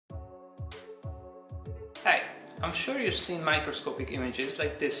Hey, I'm sure you've seen microscopic images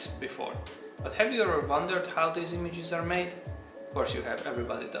like this before, but have you ever wondered how these images are made? Of course you have,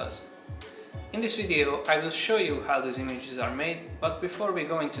 everybody does. In this video I will show you how these images are made, but before we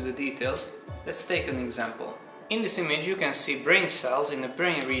go into the details, let's take an example. In this image you can see brain cells in a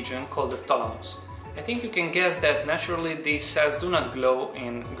brain region called the thalamus. I think you can guess that naturally these cells do not glow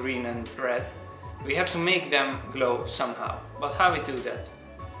in green and red. We have to make them glow somehow. But how we do that?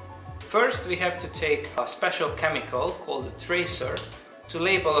 First we have to take a special chemical called a tracer to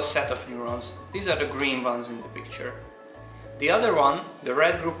label a set of neurons. These are the green ones in the picture. The other one, the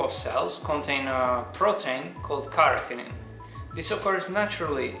red group of cells, contain a protein called calretinin. This occurs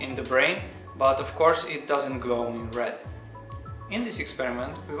naturally in the brain, but of course it doesn't glow in red. In this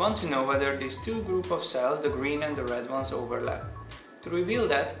experiment we want to know whether these two groups of cells, the green and the red ones, overlap. To reveal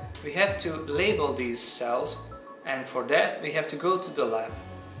that, we have to label these cells, and for that we have to go to the lab.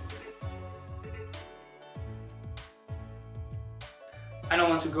 I don't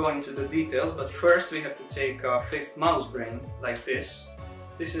want to go into the details, but first we have to take a fixed mouse brain like this.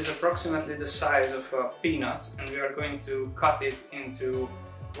 This is approximately the size of a peanut, and we are going to cut it into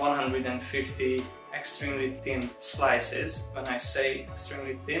 150 extremely thin slices. When I say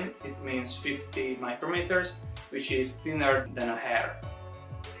extremely thin, it means 50 micrometers, which is thinner than a hair.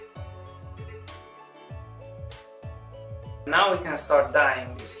 Now we can start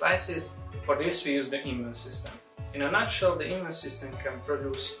dyeing these slices. For this we use the immune system. In a nutshell, the immune system can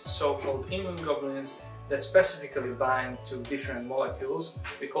produce so-called immunoglobulins that specifically bind to different molecules.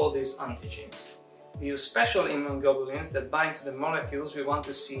 We call these antigens. We use special immunoglobulins that bind to the molecules we want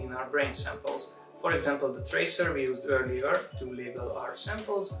to see in our brain samples. For example, the tracer we used earlier to label our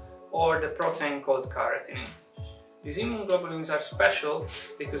samples, or the protein called calretinin. These immunoglobulins are special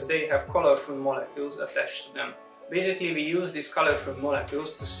because they have colorful molecules attached to them. Basically, we use these colorful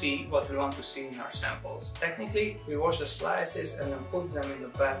molecules to see what we want to see in our samples. Technically, we wash the slices and then put them in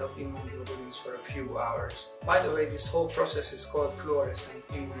the bath of immunoglobulins for a few hours. By the way, this whole process is called fluorescent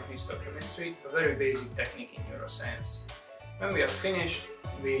immunohistochemistry, a very basic technique in neuroscience. When we are finished,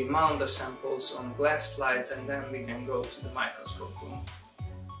 we mount the samples on glass slides and then we can go to the microscope room.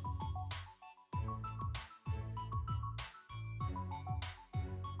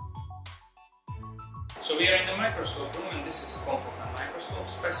 So we are in the microscope room, and this is a confocal microscope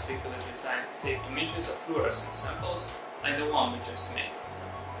specifically designed to take images of fluorescent samples like the one we just made.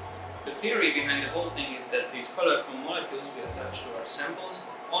 The theory behind the whole thing is that these colorful molecules we attach to our samples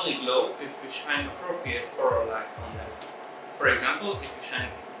only glow if we shine appropriate oral light on them. For example, if you shine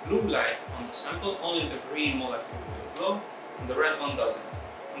blue light on the sample, only the green molecule will glow and the red one doesn't.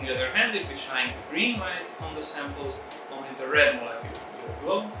 On the other hand, if you shine green light on the samples, only the red molecule will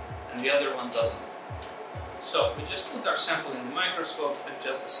glow and the other one doesn't. So we just put our sample in the microscope,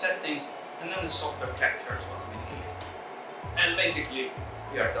 adjust the settings, and then the software captures what we need. And basically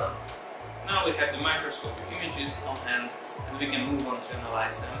we are done. Now we have the microscopic images on hand and we can move on to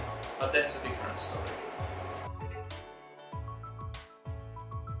analyze them, but that's a different story.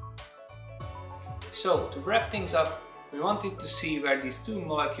 So to wrap things up, we wanted to see where these two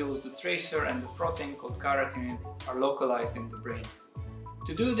molecules, the tracer and the protein called calretinin, are localized in the brain.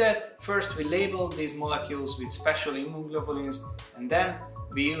 To do that, first we label these molecules with special immunoglobulins, and then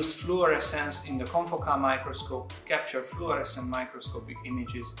we use fluorescence in the confocal microscope to capture fluorescent microscopic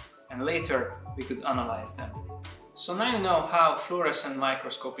images, and later we could analyze them. So now you know how fluorescent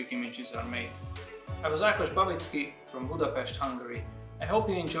microscopic images are made. I was Ákos Babicki from Budapest, Hungary. I hope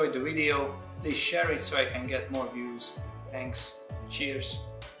you enjoyed the video. Please share it so I can get more views. Thanks. Cheers.